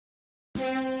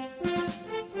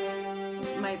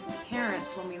My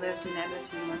parents, when we lived in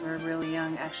Edmonton when we were really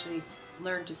young, actually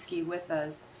learned to ski with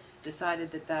us, decided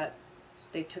that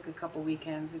they took a couple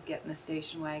weekends of getting a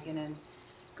station wagon and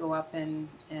go up and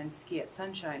ski at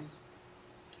Sunshine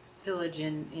Village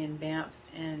in Banff,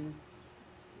 and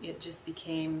it just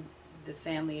became the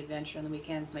family adventure on the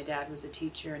weekends. My dad was a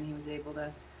teacher and he was able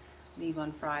to leave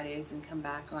on Fridays and come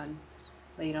back on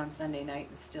late on Sunday night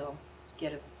and still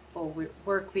get a full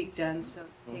work week done. So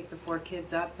take the 4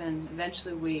 kids up, and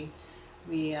eventually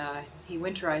he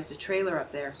winterized a trailer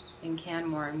up there in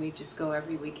Canmore, and we just go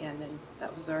every weekend, and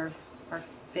that was our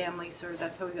family sort of,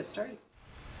 that's how we got started.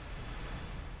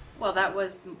 Well, that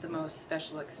was the most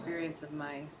special experience of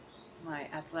my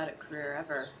athletic career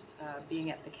ever.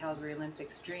 Being at the Calgary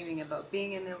Olympics, dreaming about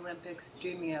being in the Olympics,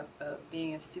 dreaming about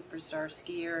being a superstar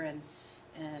skier,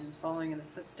 and following in the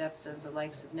footsteps of the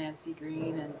likes of Nancy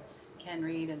Green and Ken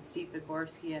Reid and Steve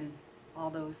Podborski and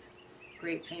all those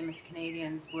great famous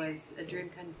Canadians was a dream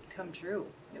come true.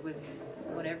 It was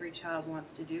what every child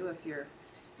wants to do if you're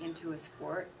into a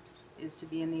sport, is to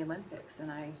be in the Olympics.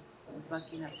 And I was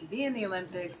lucky enough to be in the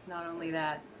Olympics. Not only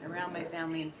that, around my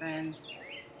family and friends,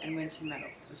 and win 2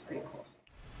 medals. It was pretty cool.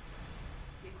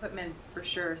 The equipment, for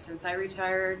sure, since I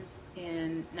retired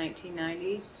in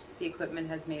 1990, the equipment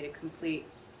has made a complete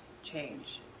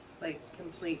change. Like,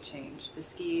 complete change. The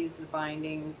skis, the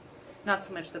bindings, not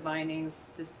so much the bindings,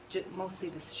 mostly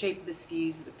the shape of the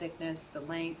skis, the thickness, the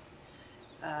length.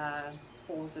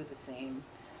 Holes are the same.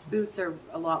 Boots are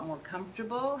a lot more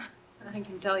comfortable, I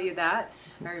can tell you that.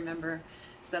 I remember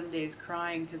some days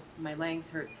crying because my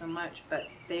legs hurt so much, but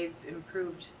they've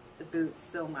improved the boots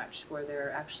so much where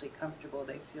they're actually comfortable.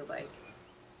 They feel like,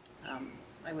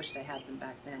 I wished I had them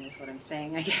back then is what I'm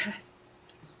saying, I guess.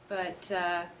 But,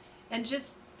 and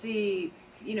just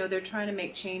they're trying to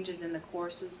make changes in the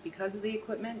courses because of the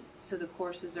equipment, so the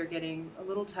courses are getting a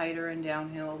little tighter and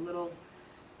downhill,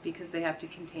 because they have to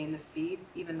contain the speed,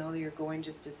 even though you're going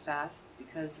just as fast.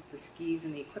 Because the skis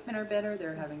and the equipment are better,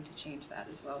 they're having to change that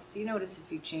as well. So you notice a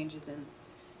few changes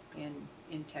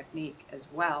in technique as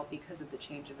well because of the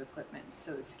change of equipment.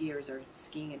 So the skiers are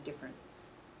skiing a different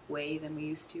way than we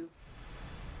used to.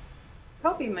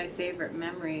 Probably my favorite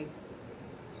memories,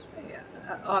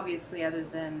 obviously other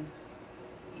than,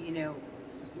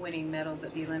 winning medals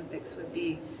at the Olympics, would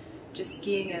be just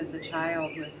skiing as a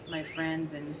child with my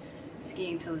friends and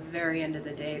skiing till the very end of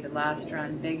the day, the last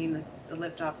run, begging the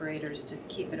lift operators to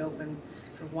keep it open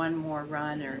for one more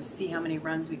run, or see how many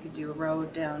runs we could do a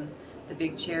road down the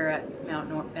big chair at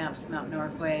Banff's Mount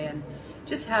Norquay, and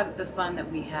just have the fun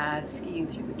that we had skiing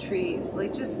through the trees.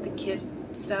 Like, just the kid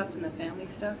stuff and the family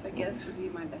stuff, I guess, would be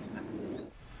my best memories.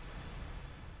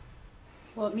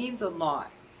 Well, it means a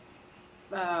lot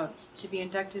to be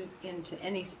inducted into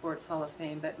any sports hall of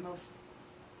fame, but most,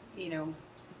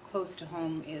 close to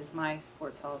home is my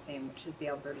Sports Hall of Fame, which is the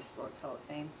Alberta Sports Hall of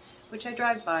Fame, which I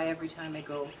drive by every time I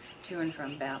go to and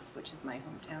from Banff, which is my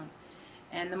hometown.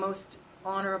 And the most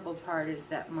honorable part is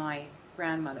that my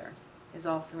grandmother is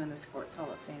also in the Sports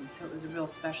Hall of Fame, so it was a real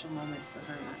special moment for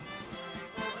her and I.